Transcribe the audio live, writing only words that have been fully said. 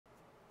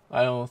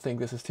I don't think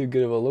this is too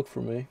good of a look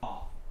for me.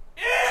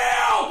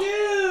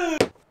 Ew!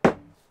 Dude!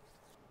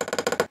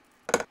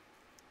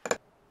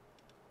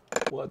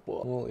 What?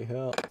 Holy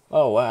hell.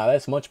 Oh wow,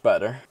 that's much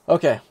better.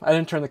 Okay, I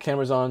didn't turn the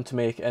cameras on to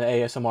make an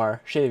ASMR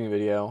shaving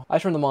video. I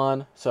turned them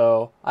on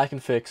so I can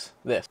fix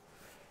this.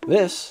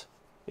 This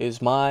is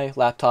my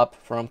laptop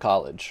from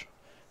college.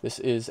 This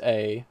is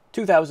a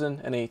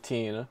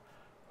 2018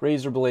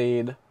 Razer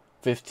Blade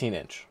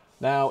 15-inch.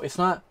 Now, it's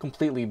not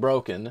completely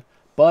broken,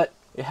 but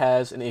it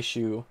has an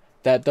issue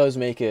that does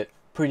make it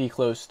pretty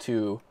close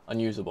to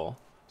unusable.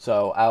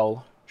 So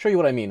I'll show you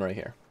what I mean right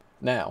here.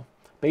 Now,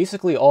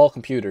 basically all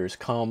computers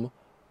come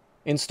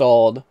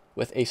installed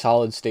with a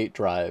solid state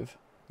drive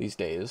these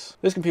days.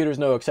 This computer is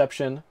no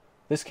exception.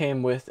 This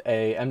came with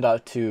a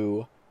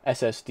M.2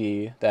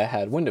 SSD that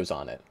had Windows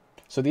on it.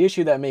 So the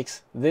issue that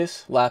makes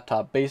this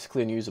laptop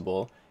basically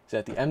unusable is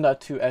that the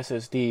M.2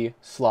 SSD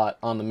slot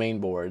on the main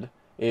board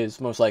is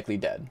most likely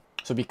dead.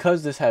 So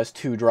because this has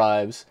two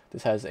drives,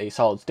 this has a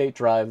solid state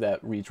drive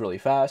that reads really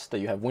fast that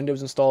you have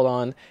Windows installed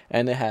on,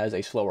 and it has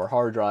a slower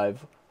hard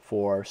drive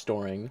for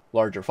storing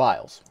larger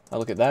files. Now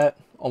look at that,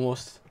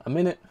 almost a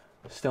minute,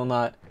 still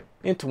not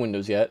into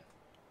Windows yet,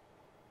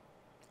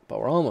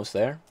 but we're almost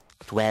there.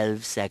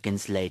 12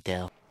 seconds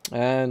later.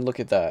 And look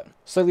at that,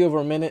 slightly over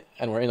a minute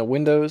and we're in a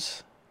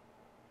Windows.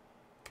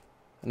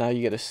 Now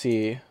you get to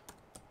see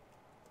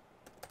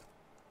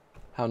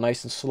how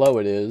nice and slow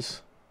it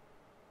is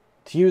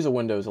to use a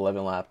Windows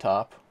 11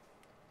 laptop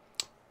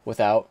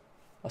without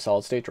a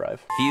solid state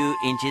drive. Few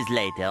inches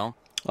later.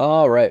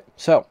 Alright,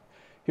 so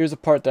here's the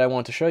part that I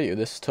want to show you.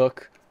 This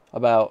took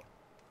about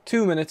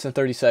 2 minutes and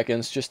 30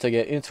 seconds just to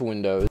get into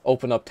Windows,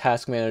 open up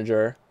Task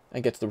Manager,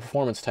 and get to the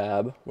Performance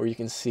tab, where you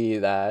can see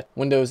that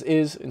Windows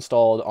is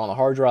installed on a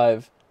hard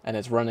drive and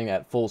it's running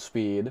at full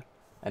speed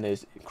and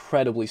is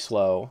incredibly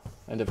slow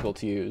and difficult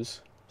to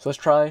use. So let's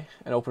try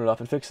and open it up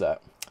and fix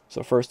that.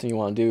 So first thing you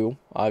want to do,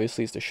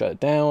 obviously, is to shut it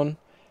down.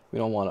 We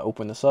don't want to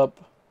open this up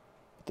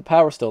with the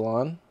power still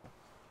on.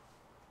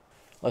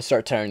 Let's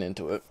start tearing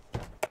into it.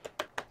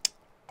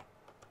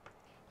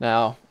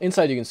 Now,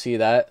 inside you can see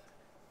that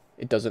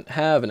it doesn't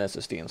have an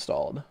SSD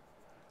installed.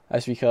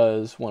 That's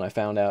because when I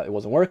found out it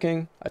wasn't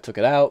working, I took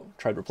it out,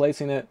 tried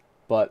replacing it,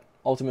 but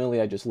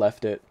ultimately I just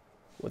left it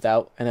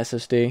without an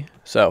SSD.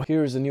 So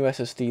here's the new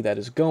SSD that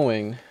is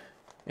going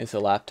into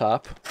the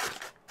laptop.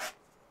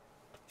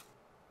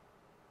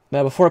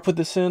 Now before I put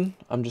this in,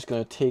 I'm just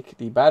going to take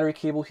the battery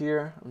cable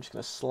here, I'm just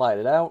going to slide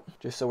it out,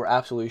 just so we're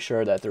absolutely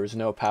sure that there is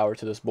no power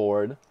to this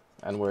board,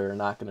 and we're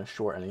not going to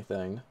short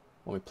anything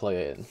when we plug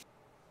it in.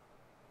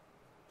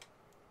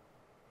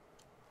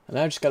 And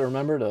now I just got to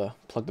remember to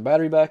plug the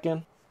battery back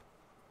in.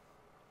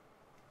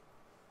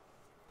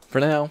 For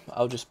now,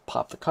 I'll just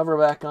pop the cover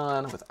back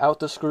on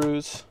without the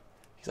screws,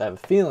 because I have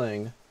a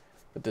feeling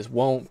that this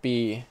won't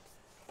be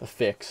the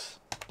fix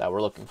that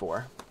we're looking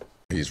for.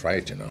 He's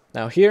right, you know.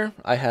 Now here,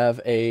 I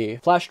have a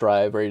flash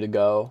drive ready to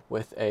go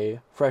with a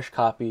fresh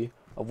copy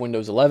of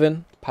Windows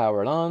 11.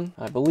 Power it on.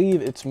 I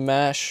believe it's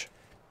mash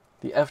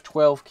the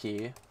F12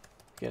 key.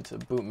 Get to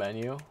the boot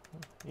menu.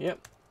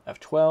 Yep,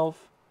 F12.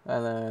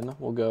 And then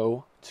we'll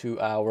go to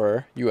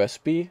our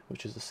USB,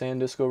 which is the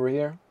SanDisk over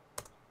here.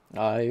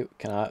 I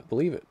cannot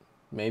believe it.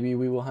 Maybe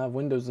we will have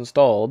Windows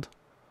installed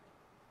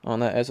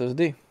on that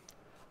SSD.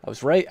 I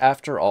was right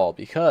after all,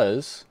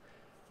 because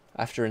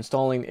after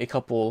installing a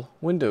couple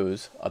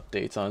Windows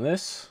updates on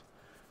this,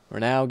 we're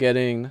now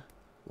getting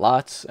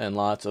lots and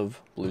lots of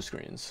blue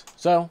screens.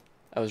 So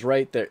I was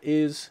right, there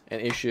is an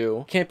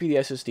issue. Can't be the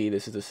SSD.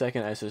 This is the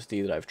second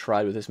SSD that I've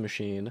tried with this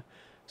machine.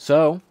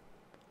 So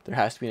there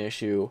has to be an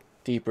issue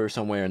deeper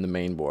somewhere in the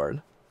main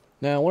board.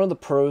 Now, one of the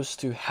pros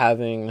to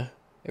having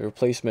a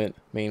replacement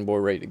main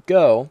board ready to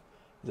go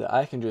is that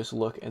I can just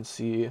look and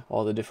see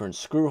all the different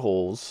screw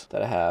holes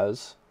that it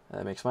has, and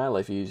that makes my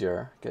life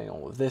easier getting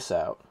all of this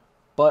out.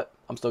 But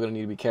I'm still going to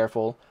need to be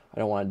careful. I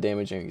don't want to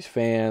damage any of these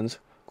fans,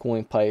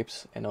 cooling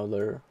pipes, and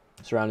other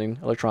surrounding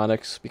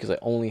electronics, because I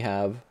only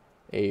have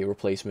a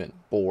replacement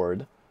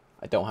board.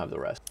 I don't have the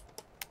rest.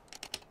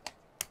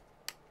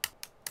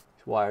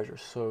 These wires are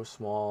so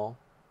small.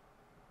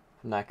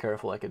 If I'm not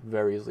careful, I could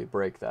very easily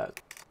break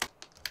that.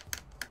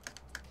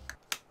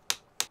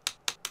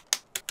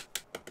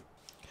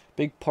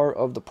 Big part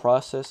of the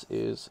process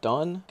is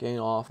done, getting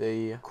off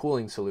the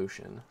cooling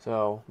solution.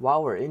 So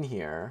while we're in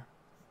here,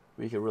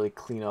 we could really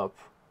clean up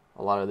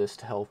a lot of this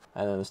to help.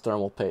 And then this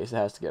thermal paste, it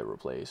has to get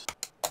replaced.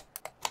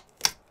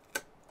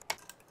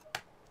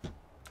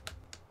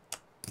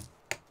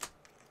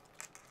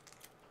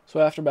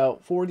 So after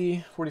about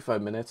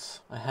 40-45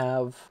 minutes, I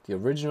have the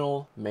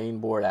original main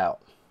board out.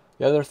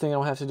 The other thing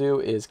I'll have to do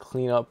is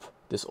clean up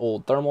this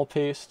old thermal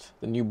paste.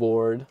 The new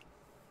board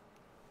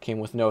came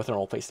with no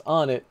thermal paste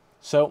on it,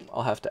 so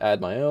I'll have to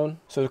add my own.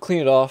 So to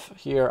clean it off,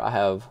 here I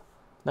have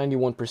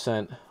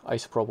 91%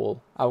 isopropyl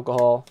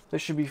alcohol.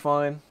 This should be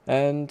fine.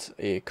 And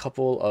a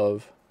couple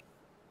of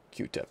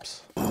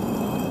Q-tips.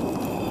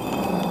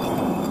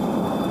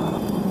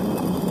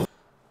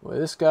 With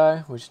this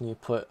guy, we just need to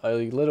put a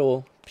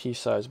little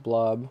pea-sized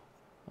blob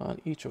on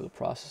each of the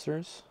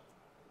processors.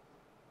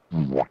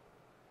 1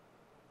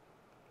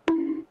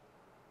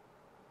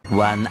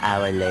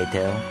 hour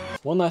later.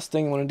 One last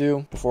thing I want to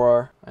do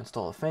before I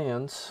install the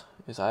fans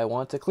is I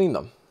want to clean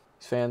them.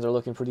 These fans are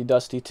looking pretty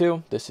dusty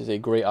too. This is a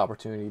great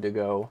opportunity to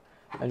go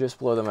and just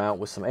blow them out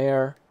with some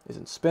air.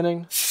 Isn't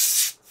spinning.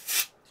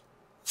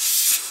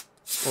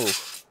 Oh,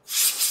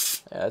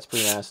 yeah, that's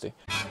pretty nasty.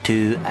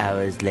 2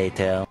 hours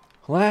later.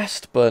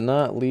 Last but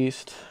not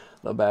least,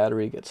 the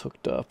battery gets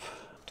hooked up.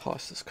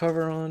 Toss this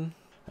cover on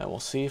and we'll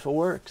see if it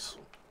works.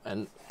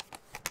 And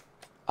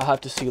I'll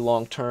have to see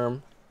long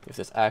term if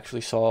this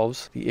actually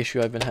solves the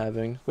issue I've been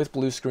having with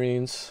blue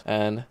screens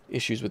and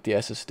issues with the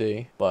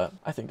SSD, but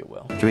I think it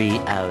will. 3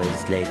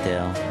 hours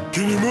later.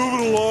 Can you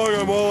move it along?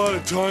 I'm all out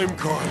of time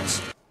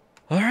cards.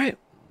 Alright,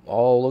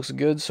 all looks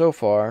good so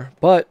far,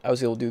 but I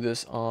was able to do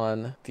this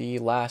on the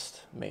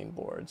last main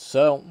board.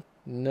 So,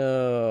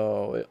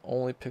 no, it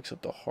only picks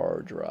up the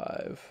hard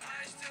drive.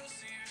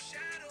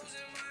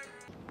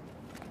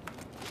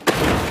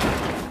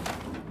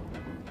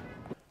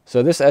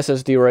 So this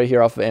SSD right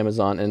here off of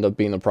Amazon ended up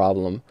being the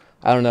problem.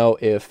 I don't know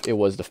if it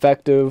was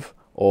defective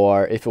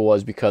or if it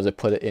was because I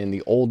put it in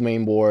the old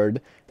main board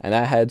and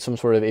that had some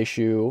sort of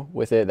issue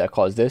with it that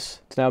caused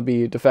this to now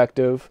be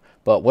defective.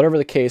 But whatever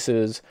the case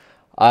is,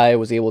 I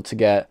was able to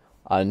get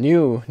a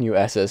new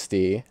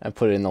SSD and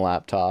put it in the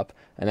laptop,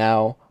 and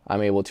now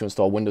I'm able to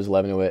install Windows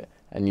 11 to it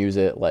and use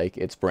it like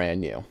it's brand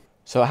new.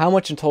 So how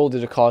much in total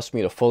did it cost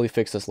me to fully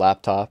fix this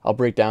laptop? I'll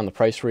break down the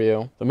price for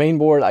you. The main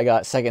board I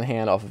got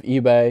secondhand off of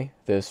eBay.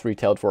 This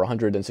retailed for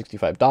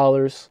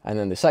 $165. And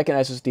then the second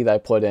SSD that I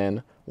put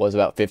in was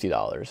about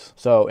 $50.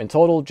 So in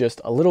total, just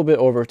a little bit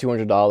over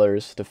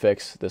 $200 to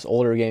fix this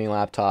older gaming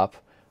laptop.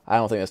 I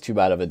don't think that's too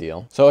bad of a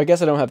deal. So I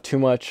guess I don't have too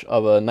much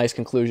of a nice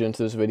conclusion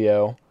to this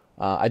video.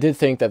 I did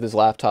think that this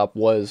laptop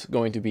was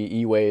going to be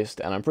e-waste,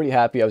 and I'm pretty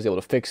happy I was able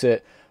to fix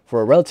it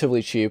for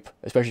relatively cheap,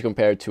 especially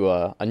compared to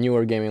a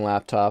newer gaming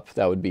laptop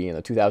that would be in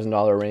the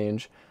 $2,000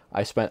 range.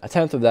 I spent a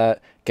tenth of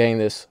that getting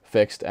this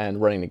fixed and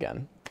running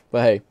again.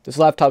 But hey, this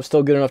laptop's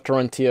still good enough to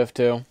run TF2,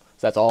 so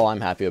that's all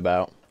I'm happy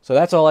about. So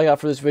that's all I got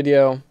for this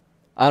video.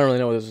 I don't really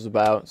know what this was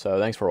about, so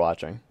thanks for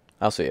watching.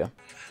 I'll see you.